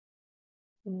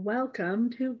Welcome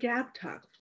to GabTalks,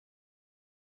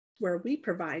 where we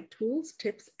provide tools,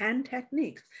 tips, and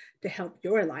techniques to help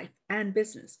your life and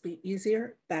business be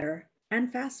easier, better,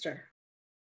 and faster.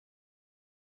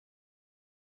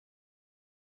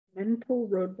 Mental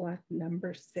roadblock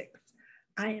number 6.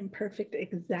 I am perfect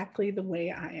exactly the way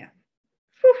I am.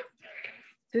 Whew.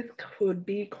 This could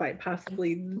be quite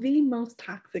possibly the most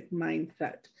toxic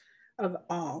mindset of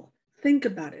all. Think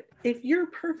about it. If you're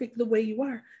perfect the way you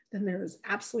are, then there is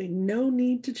absolutely no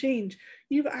need to change.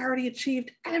 You've already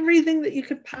achieved everything that you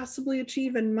could possibly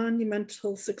achieve in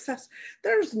monumental success.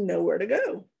 There's nowhere to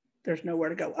go. There's nowhere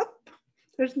to go up.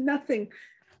 There's nothing.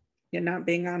 You're not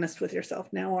being honest with yourself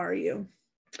now, are you?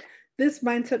 This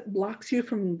mindset blocks you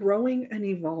from growing and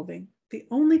evolving. The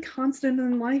only constant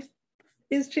in life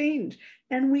is change,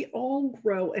 and we all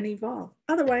grow and evolve.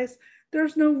 Otherwise,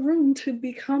 there's no room to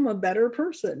become a better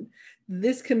person.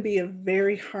 This can be a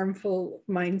very harmful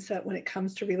mindset when it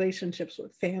comes to relationships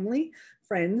with family,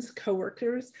 friends,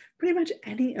 coworkers, pretty much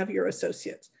any of your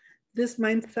associates. This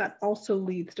mindset also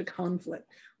leads to conflict.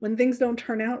 When things don't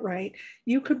turn out right,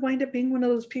 you could wind up being one of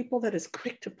those people that is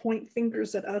quick to point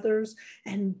fingers at others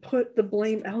and put the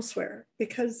blame elsewhere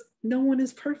because no one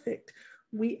is perfect.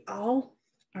 We all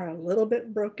are a little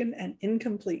bit broken and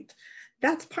incomplete.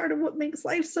 That's part of what makes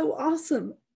life so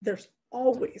awesome. There's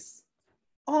always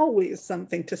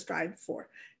something to strive for.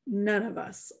 None of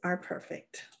us are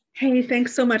perfect. Hey,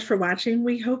 thanks so much for watching.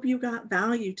 We hope you got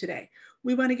value today.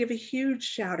 We want to give a huge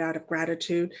shout out of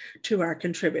gratitude to our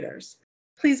contributors.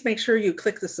 Please make sure you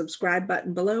click the subscribe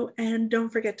button below and don't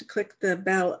forget to click the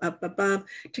bell up above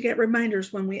to get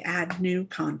reminders when we add new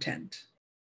content.